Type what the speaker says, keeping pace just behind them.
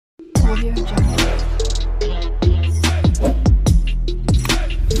Audio Jungle.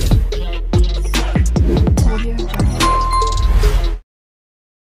 Audio Jungle.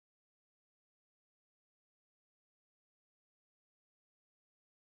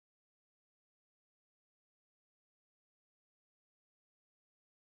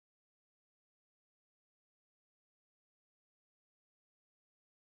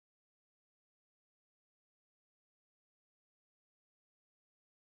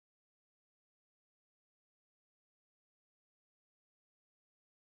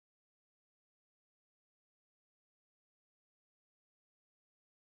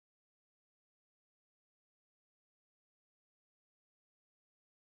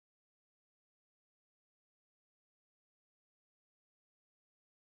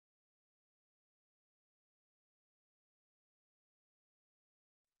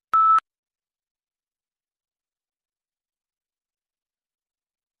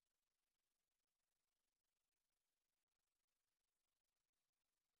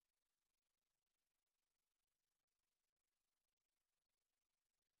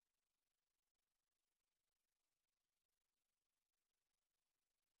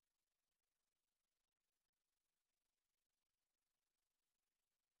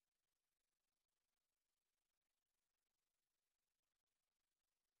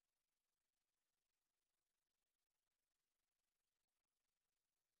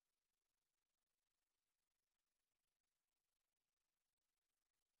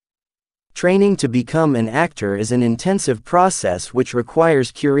 Training to become an actor is an intensive process which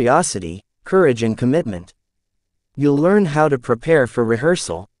requires curiosity, courage and commitment. You'll learn how to prepare for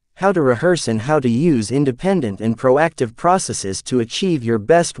rehearsal, how to rehearse and how to use independent and proactive processes to achieve your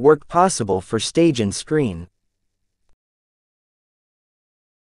best work possible for stage and screen.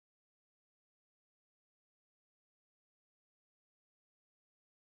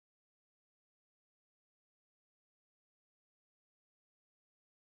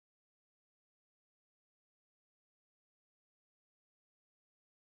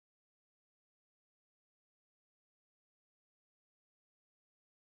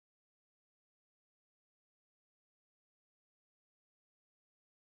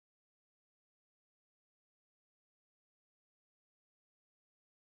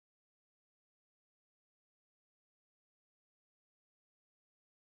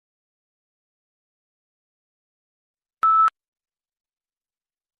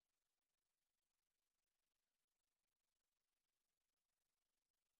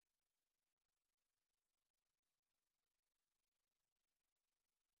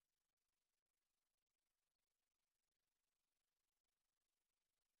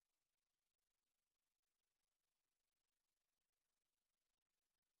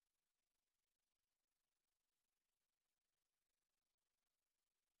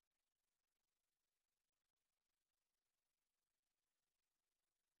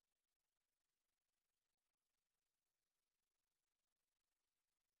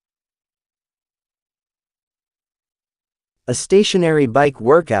 A stationary bike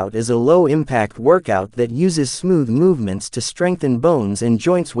workout is a low-impact workout that uses smooth movements to strengthen bones and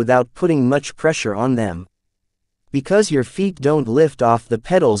joints without putting much pressure on them. Because your feet don't lift off the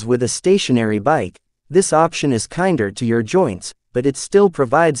pedals with a stationary bike, this option is kinder to your joints, but it still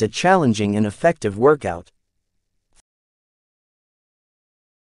provides a challenging and effective workout.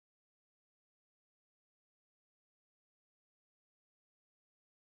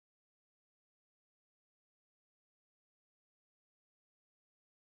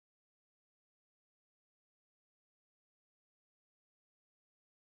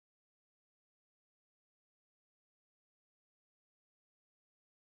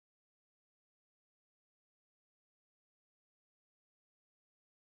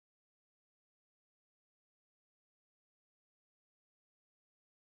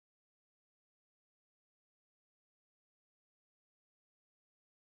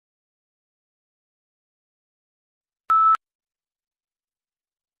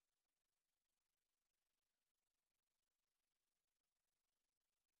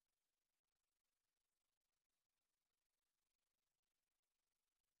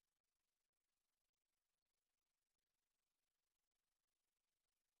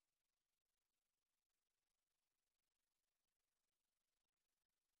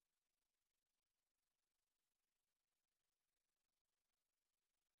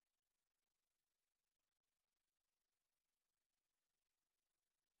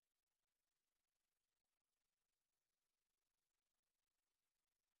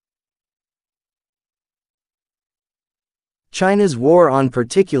 China's war on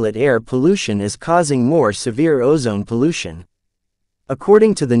particulate air pollution is causing more severe ozone pollution.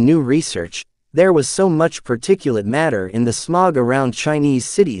 According to the new research, there was so much particulate matter in the smog around Chinese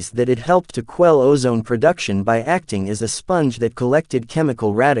cities that it helped to quell ozone production by acting as a sponge that collected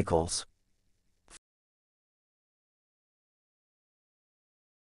chemical radicals.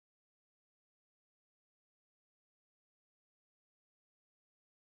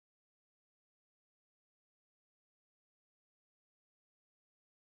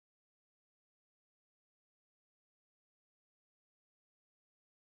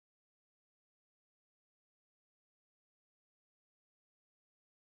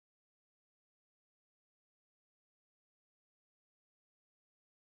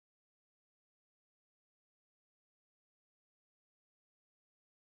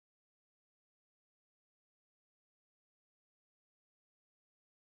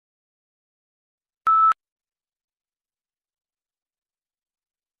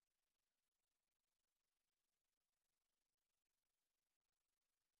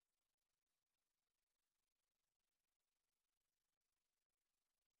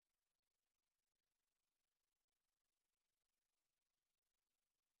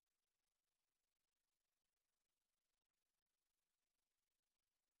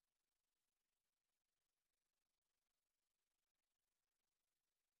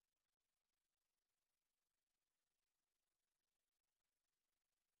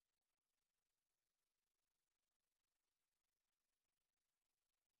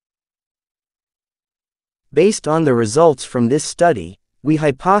 Based on the results from this study, we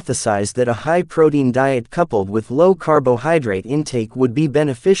hypothesized that a high-protein diet coupled with low carbohydrate intake would be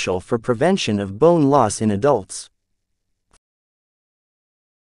beneficial for prevention of bone loss in adults.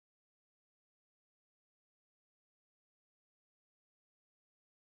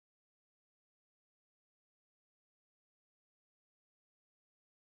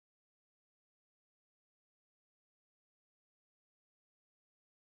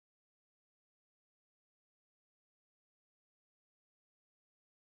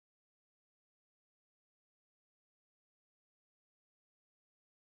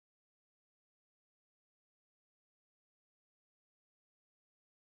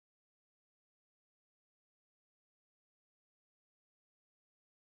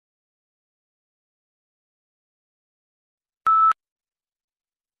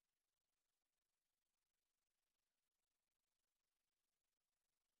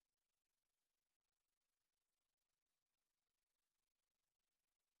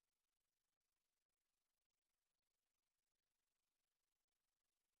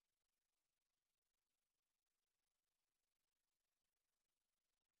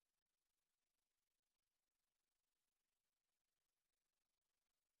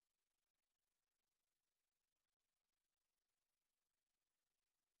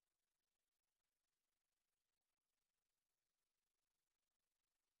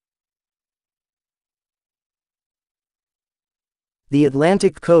 The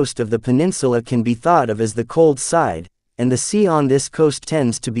Atlantic coast of the peninsula can be thought of as the cold side, and the sea on this coast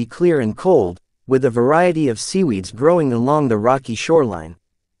tends to be clear and cold, with a variety of seaweeds growing along the rocky shoreline.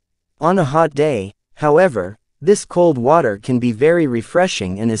 On a hot day, however, this cold water can be very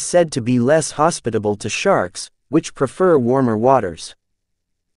refreshing and is said to be less hospitable to sharks, which prefer warmer waters.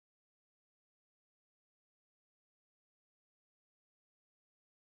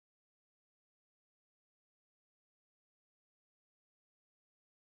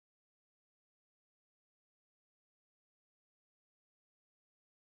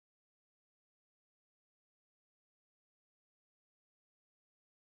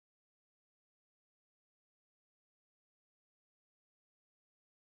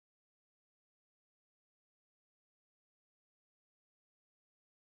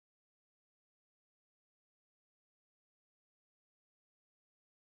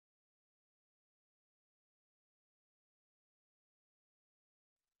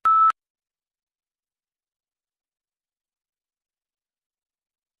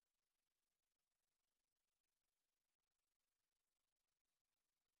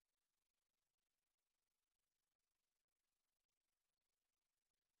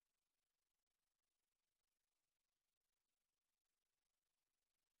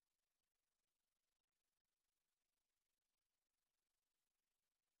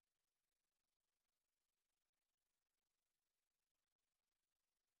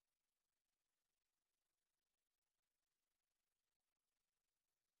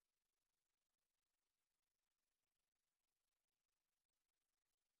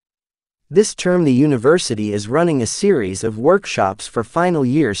 This term the university is running a series of workshops for final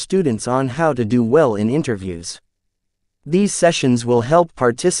year students on how to do well in interviews. These sessions will help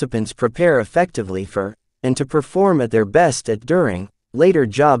participants prepare effectively for, and to perform at their best at during, later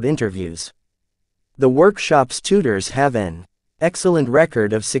job interviews. The workshop's tutors have an excellent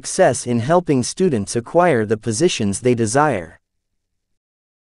record of success in helping students acquire the positions they desire.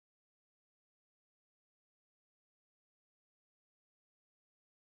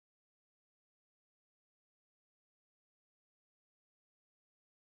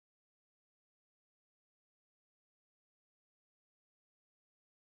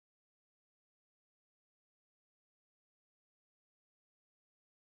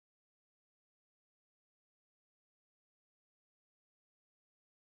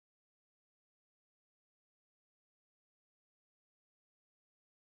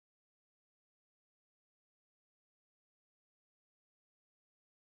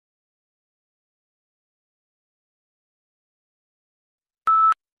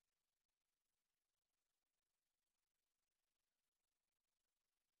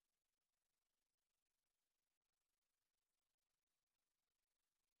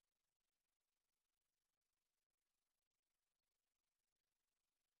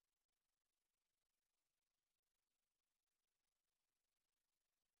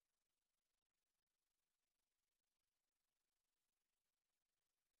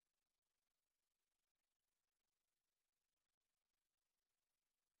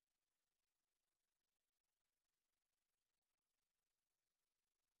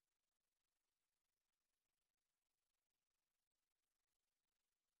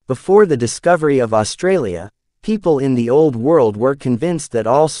 Before the discovery of Australia, people in the Old World were convinced that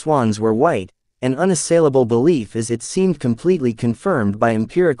all swans were white, an unassailable belief as it seemed completely confirmed by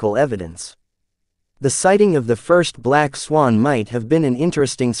empirical evidence. The sighting of the first black swan might have been an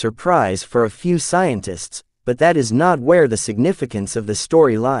interesting surprise for a few scientists, but that is not where the significance of the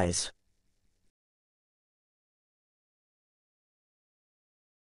story lies.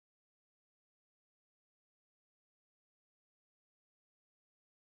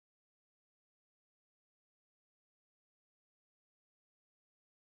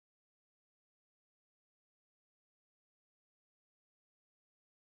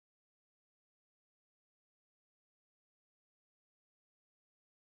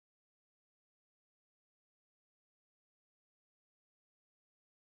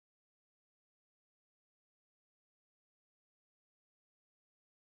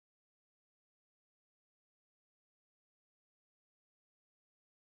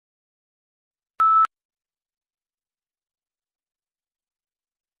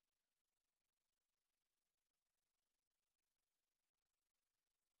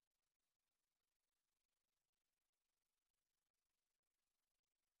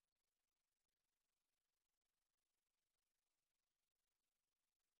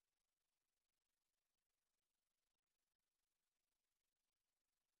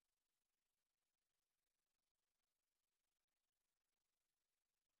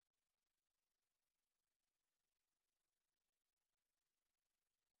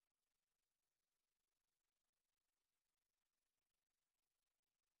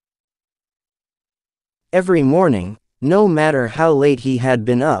 Every morning, no matter how late he had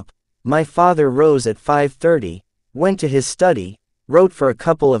been up, my father rose at 5:30, went to his study, wrote for a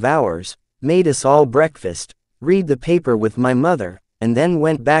couple of hours, made us all breakfast, read the paper with my mother, and then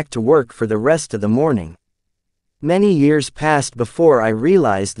went back to work for the rest of the morning. Many years passed before I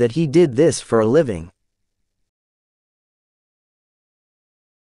realized that he did this for a living.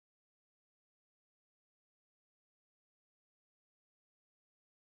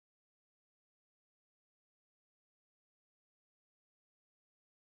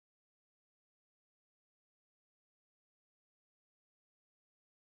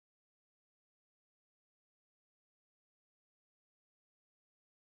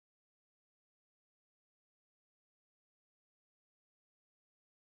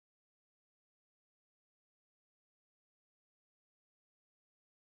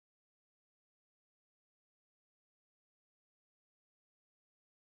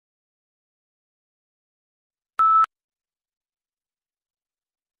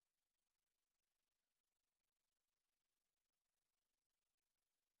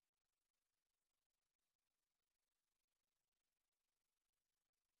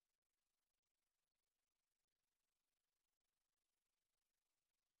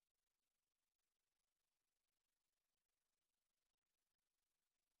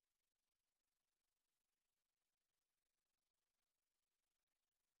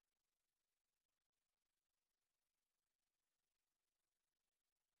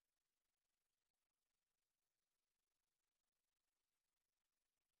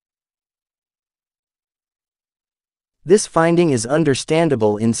 This finding is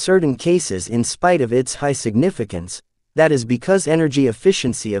understandable in certain cases in spite of its high significance, that is because energy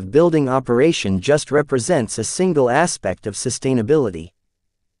efficiency of building operation just represents a single aspect of sustainability.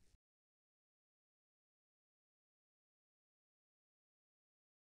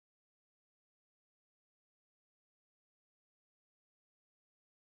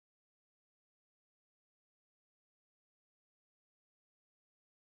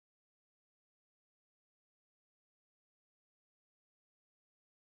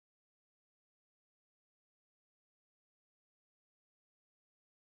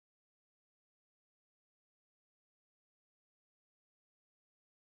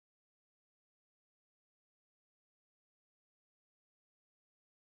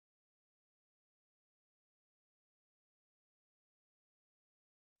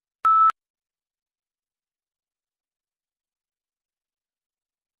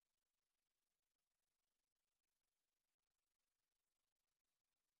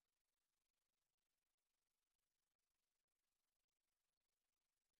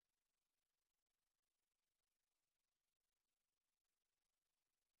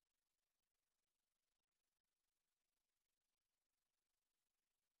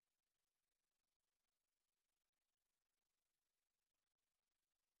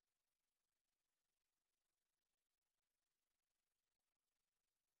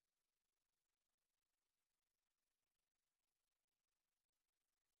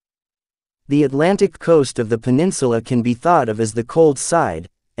 The Atlantic coast of the peninsula can be thought of as the cold side,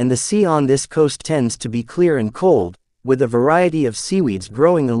 and the sea on this coast tends to be clear and cold, with a variety of seaweeds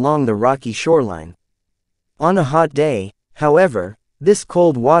growing along the rocky shoreline. On a hot day, however, this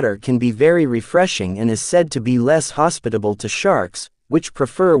cold water can be very refreshing and is said to be less hospitable to sharks, which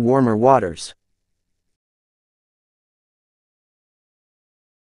prefer warmer waters.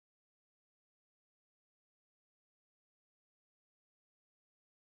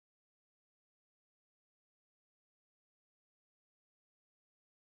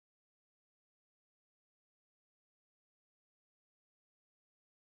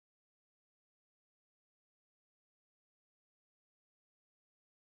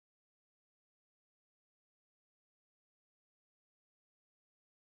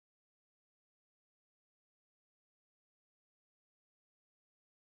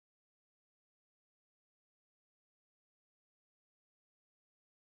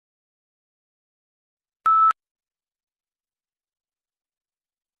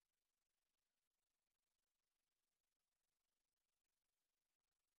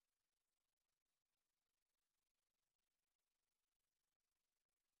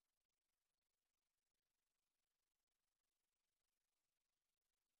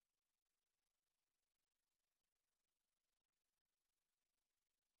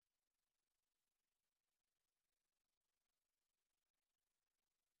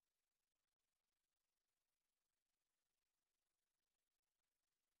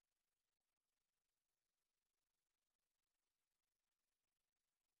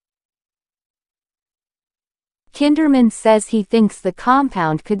 Kinderman says he thinks the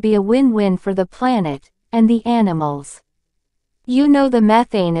compound could be a win-win for the planet and the animals. You know, the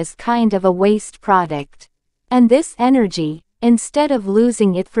methane is kind of a waste product. And this energy, instead of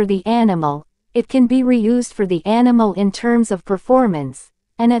losing it for the animal, it can be reused for the animal in terms of performance,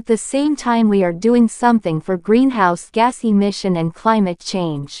 and at the same time we are doing something for greenhouse gas emission and climate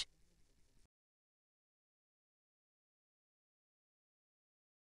change.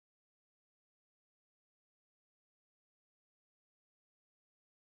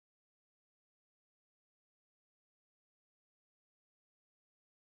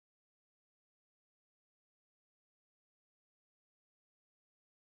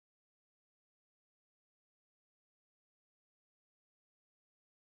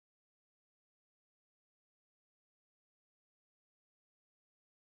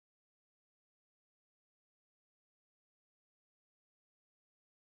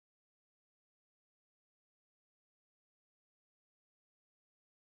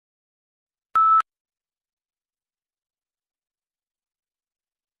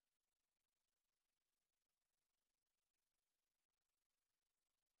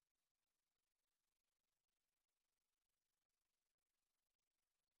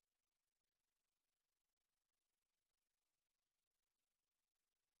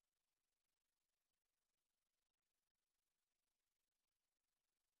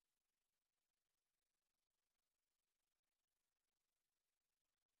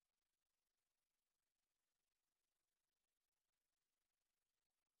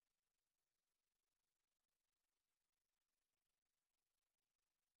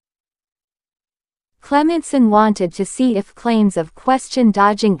 Clementson wanted to see if claims of question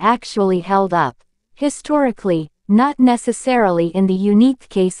dodging actually held up. Historically, not necessarily in the unique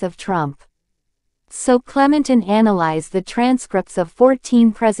case of Trump. So Clementon analyzed the transcripts of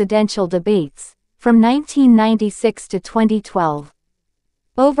 14 presidential debates, from 1996 to 2012.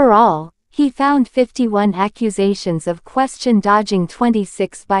 Overall, he found 51 accusations of question dodging,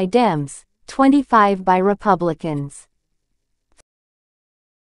 26 by Dems, 25 by Republicans.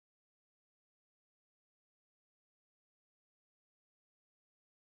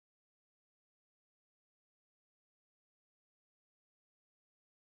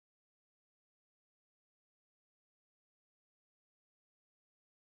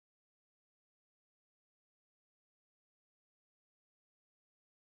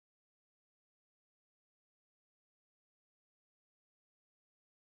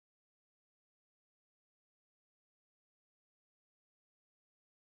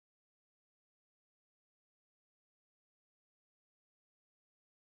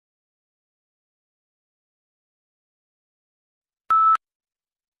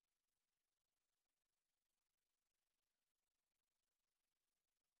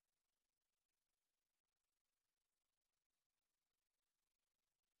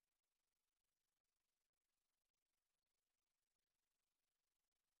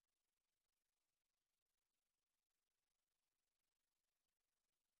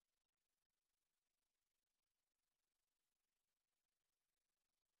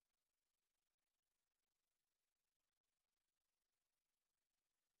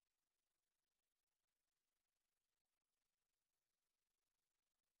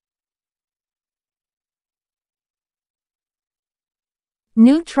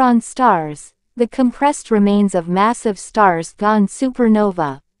 Neutron stars, the compressed remains of massive stars gone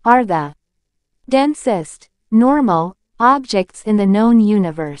supernova, are the densest, normal, objects in the known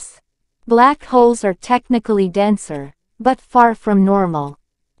universe. Black holes are technically denser, but far from normal.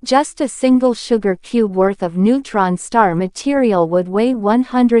 Just a single sugar cube worth of neutron star material would weigh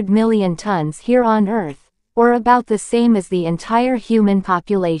 100 million tons here on Earth, or about the same as the entire human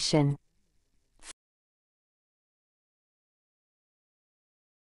population.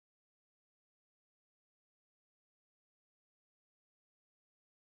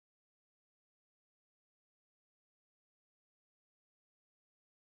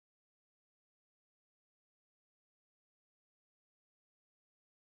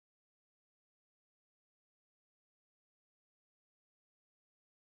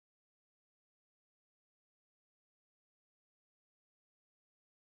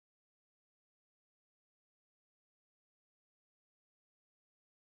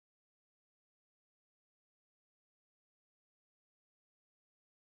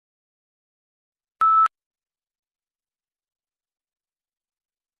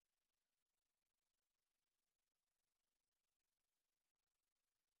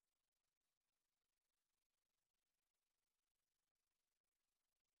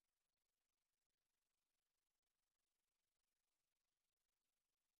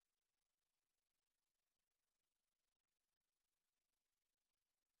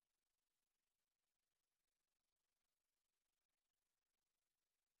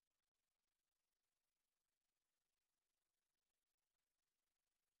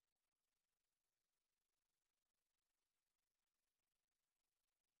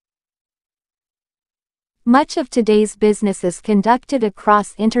 Much of today's business is conducted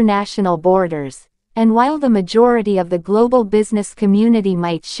across international borders, and while the majority of the global business community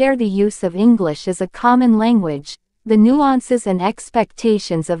might share the use of English as a common language, the nuances and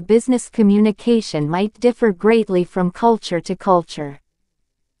expectations of business communication might differ greatly from culture to culture.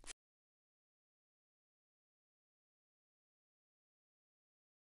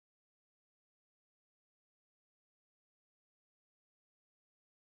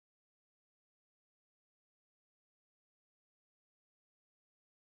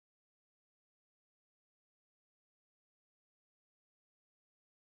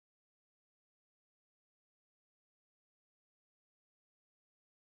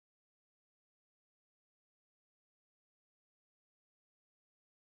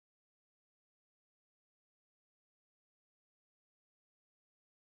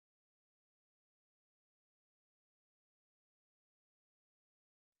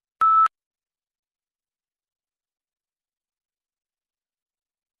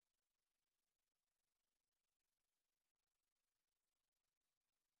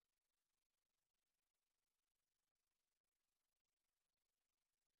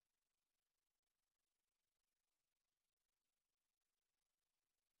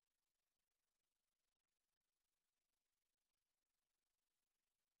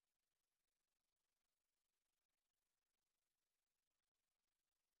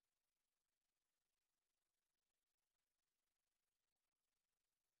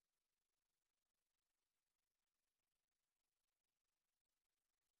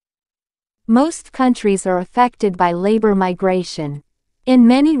 Most countries are affected by labor migration. In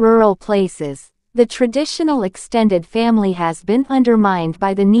many rural places, the traditional extended family has been undermined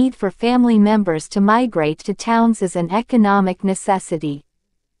by the need for family members to migrate to towns as an economic necessity.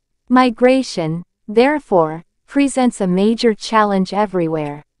 Migration, therefore, presents a major challenge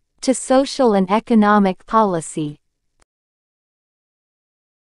everywhere, to social and economic policy.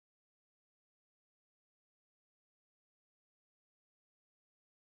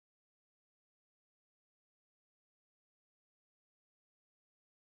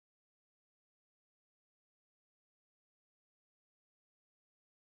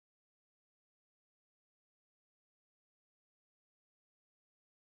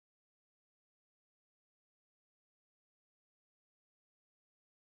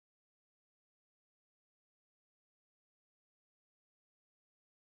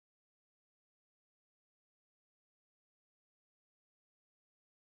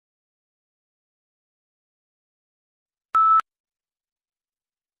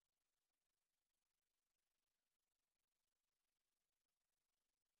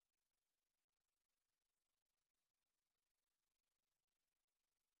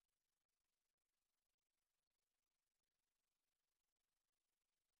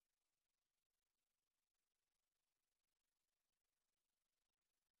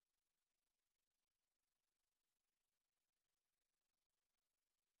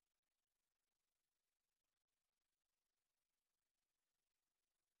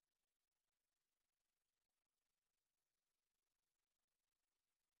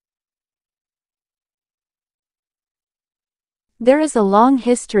 There is a long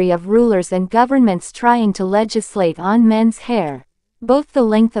history of rulers and governments trying to legislate on men's hair, both the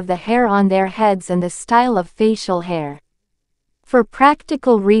length of the hair on their heads and the style of facial hair. For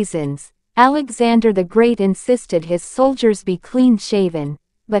practical reasons, Alexander the Great insisted his soldiers be clean-shaven,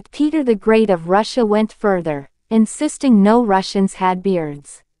 but Peter the Great of Russia went further, insisting no Russians had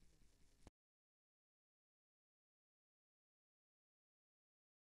beards.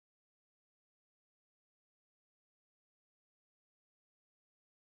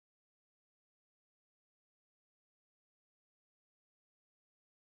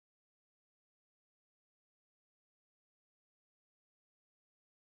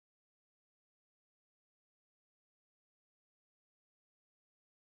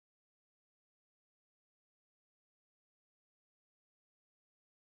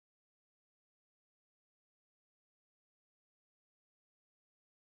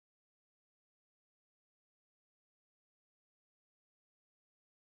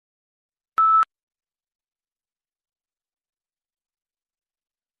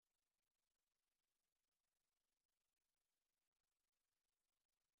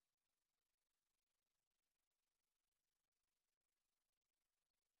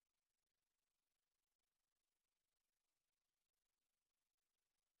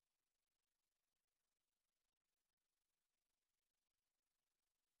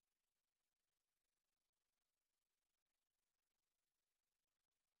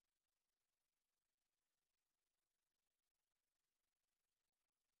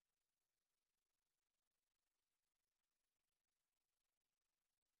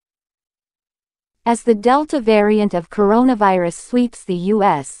 As the Delta variant of coronavirus sweeps the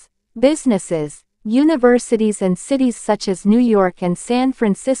U.S., businesses, universities and cities such as New York and San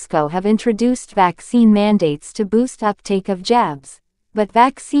Francisco have introduced vaccine mandates to boost uptake of jabs, but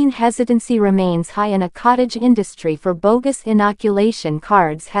vaccine hesitancy remains high and a cottage industry for bogus inoculation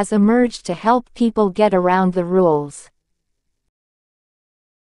cards has emerged to help people get around the rules.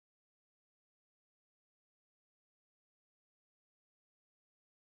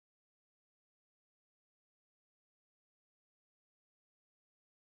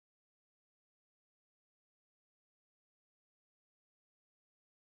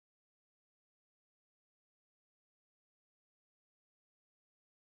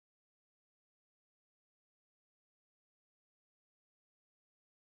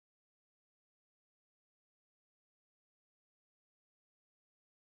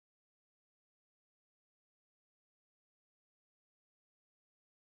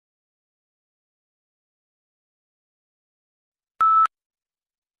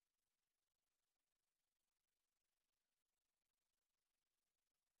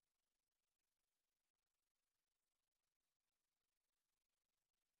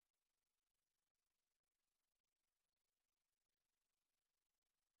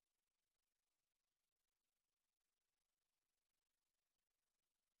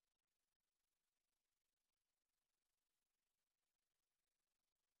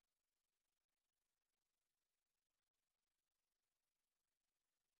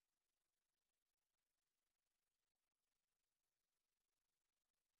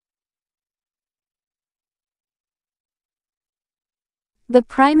 The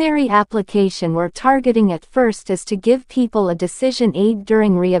primary application we're targeting at first is to give people a decision aid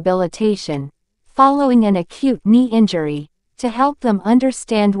during rehabilitation, following an acute knee injury, to help them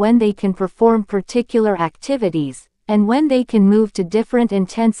understand when they can perform particular activities, and when they can move to different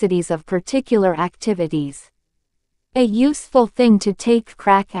intensities of particular activities. A useful thing to take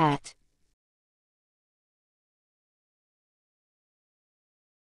crack at.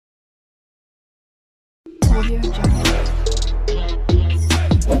 Audio Jungle.